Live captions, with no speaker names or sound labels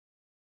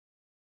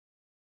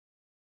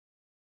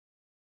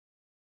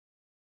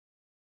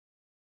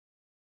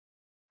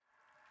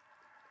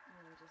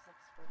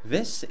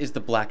This is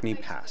the Blackney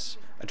Pass,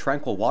 a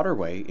tranquil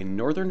waterway in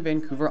northern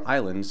Vancouver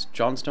Island's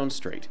Johnstone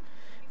Strait.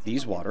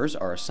 These waters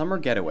are a summer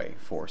getaway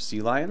for sea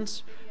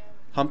lions,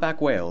 humpback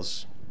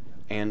whales,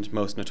 and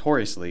most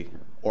notoriously,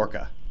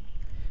 orca.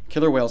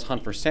 Killer whales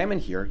hunt for salmon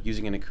here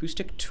using an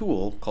acoustic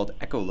tool called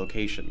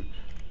echolocation.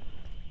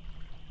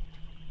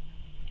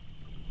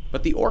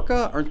 But the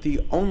orca aren't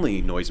the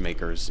only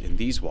noisemakers in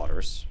these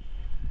waters.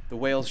 The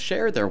whales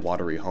share their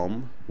watery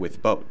home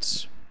with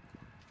boats.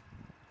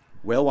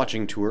 Whale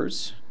watching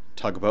tours,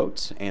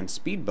 tugboats, and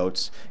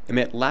speedboats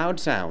emit loud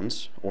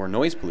sounds, or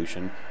noise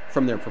pollution,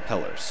 from their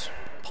propellers.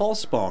 Paul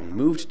Spong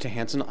moved to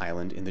Hansen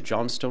Island in the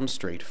Johnstone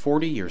Strait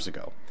 40 years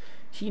ago.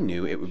 He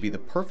knew it would be the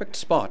perfect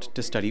spot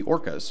to study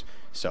orcas,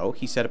 so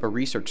he set up a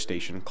research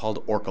station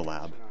called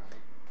OrcaLab.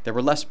 There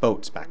were less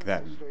boats back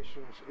then.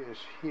 Is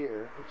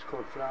here. It's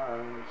called Flower,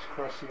 and it's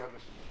across the other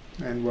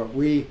side. And what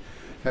we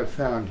have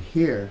found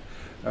here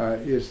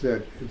is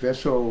that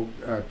vessel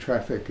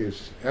traffic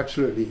is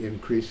absolutely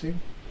increasing,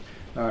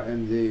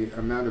 and the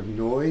amount of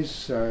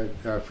noise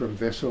from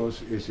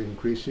vessels is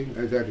increasing.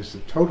 That is, the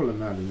total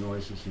amount of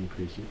noise is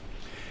increasing,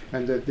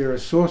 and that there are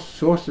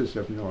sources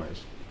of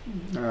noise,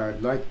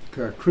 like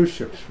cruise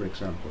ships, for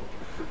example,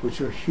 which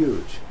are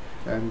huge,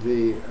 and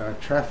the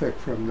traffic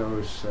from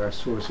those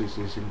sources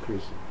is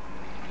increasing.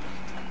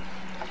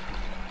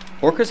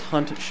 Orcas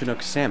hunt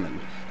Chinook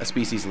salmon, a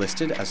species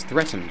listed as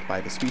threatened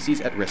by the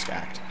Species at Risk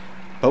Act.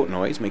 Boat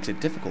noise makes it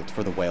difficult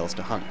for the whales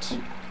to hunt.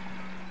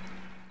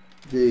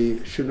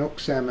 The Chinook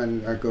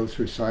salmon go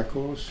through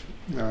cycles,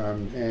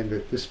 and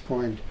at this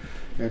point,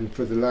 and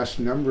for the last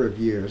number of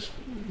years,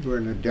 we're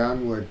in a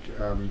downward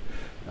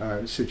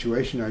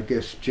situation, I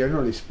guess,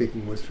 generally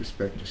speaking, with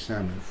respect to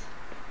salmon.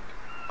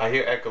 I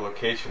hear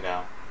echolocation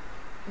now.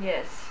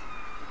 Yes.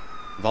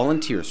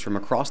 Volunteers from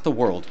across the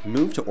world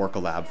move to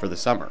OrcaLab for the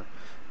summer.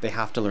 They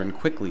have to learn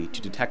quickly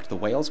to detect the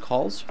whales'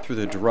 calls through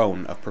the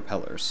drone of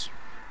propellers.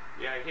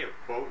 Yeah, I hear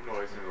boat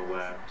noise in the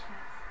lab.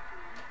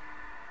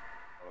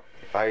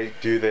 If I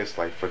do this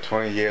like for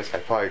 20 years, I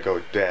probably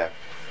go deaf.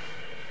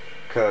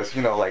 Cause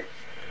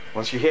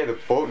once you hear the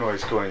boat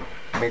noise going,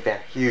 make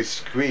that huge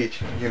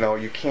screech,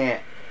 you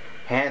can't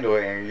handle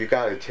it, and you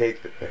gotta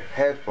take the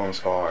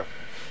headphones off.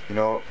 I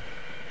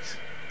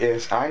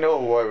know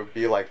what it would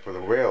be like for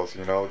the whales.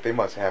 They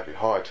must have a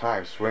hard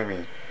time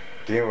swimming,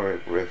 dealing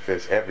with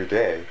this every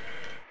day.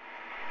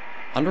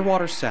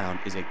 Underwater sound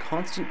is a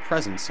constant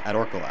presence at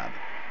OrcaLab.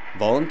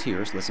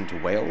 Volunteers listen to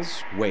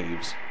whales,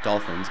 waves,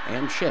 dolphins,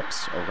 and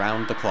ships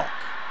around the clock.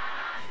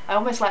 I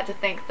almost like to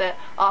think that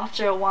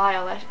after a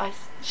while, I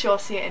sure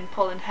see it in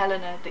Paul and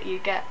Helena, that you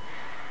get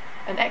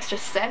an extra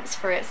sense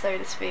for it, so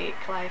to speak.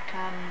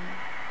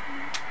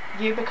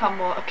 You become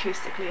more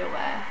acoustically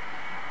aware,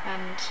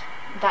 and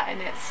that in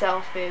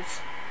itself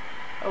is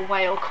a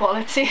whale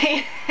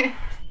quality.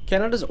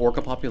 Canada's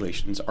orca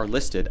populations are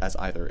listed as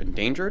either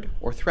endangered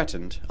or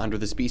threatened under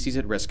the Species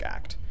at Risk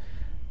Act.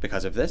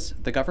 Because of this,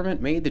 the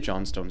government made the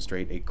Johnstone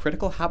Strait a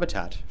critical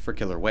habitat for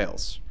killer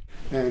whales.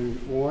 And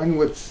one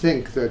would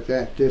think that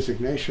that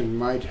designation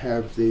might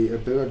have the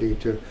ability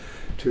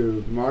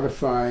to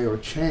modify or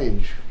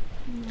change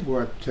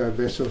what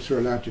vessels are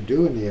allowed to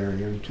do in the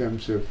area in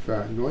terms of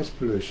noise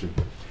pollution.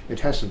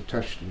 It hasn't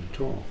touched it at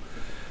all.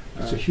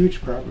 It's a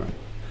huge problem.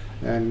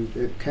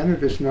 And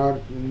Canada's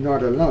not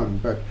alone,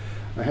 but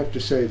I have to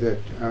say that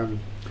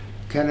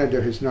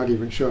Canada has not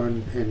even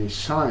shown any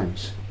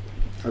signs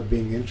of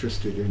being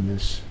interested in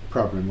this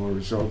problem or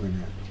resolving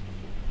it.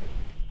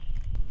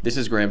 This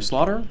is Graham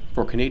Slaughter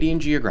for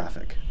Canadian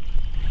Geographic.